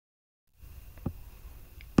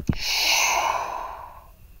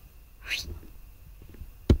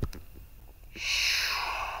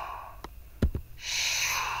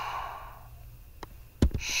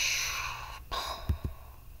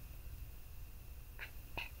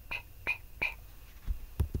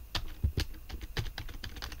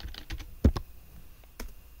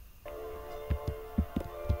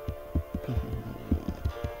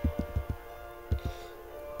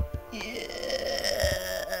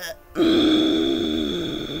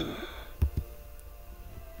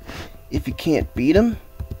can't beat them?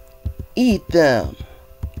 Eat them!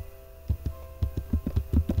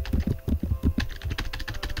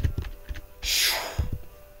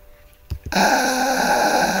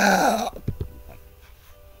 Ah!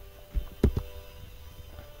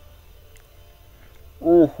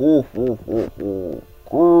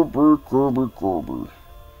 Kirby.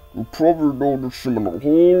 You probably noticed him in a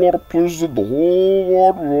whole lot of places in the whole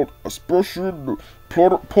wide world, especially in the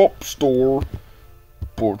Planet Pop store.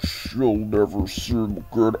 But you'll never see him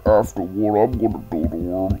again after what I'm gonna do to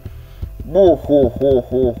him.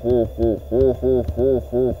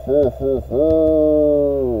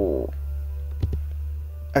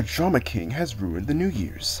 A drama king has ruined the New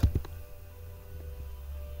Year's.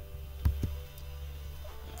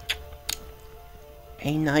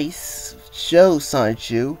 A nice show,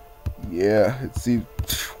 Sanchu. Yeah, it seems.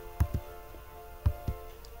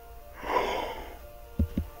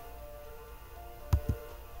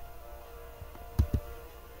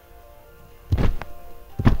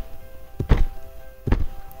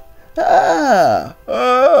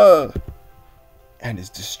 And is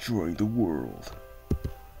destroying the world.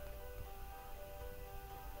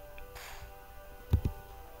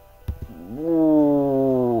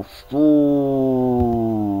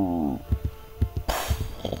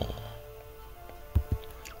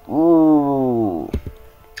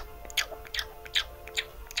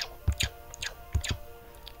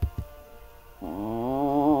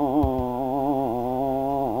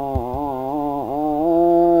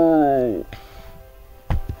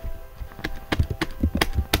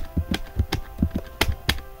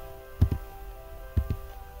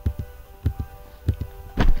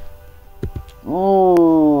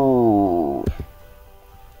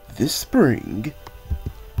 This spring,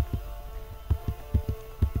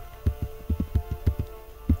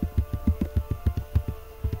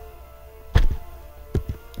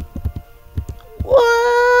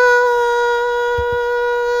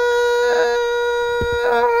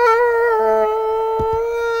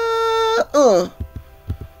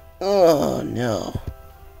 oh no.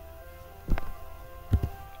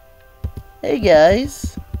 Hey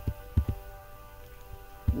guys.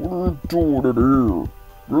 What are you doing in here?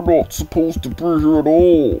 You're not supposed to be here at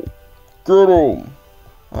all. Get him.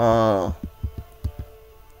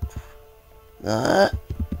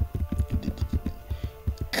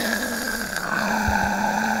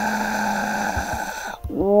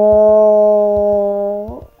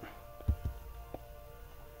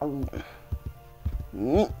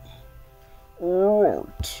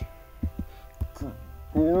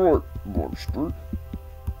 Alright, monster.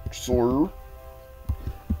 Sawyer.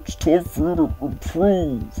 It's time for you to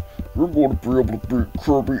improve. You're going to be able to beat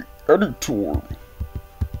Kirby anytime.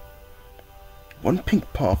 One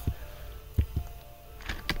pink puff.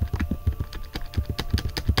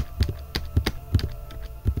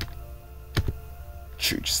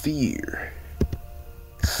 Changes the year.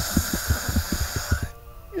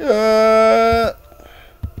 Yeah.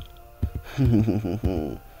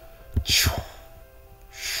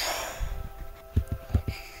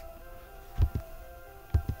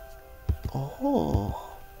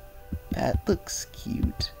 Oh, that looks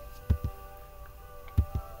cute.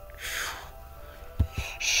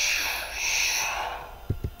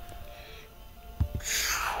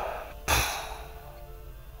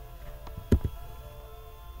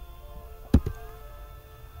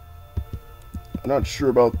 I'm not sure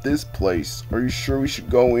about this place. Are you sure we should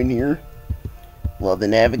go in here? Well, the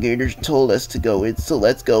navigators told us to go in, so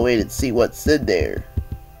let's go in and see what's in there.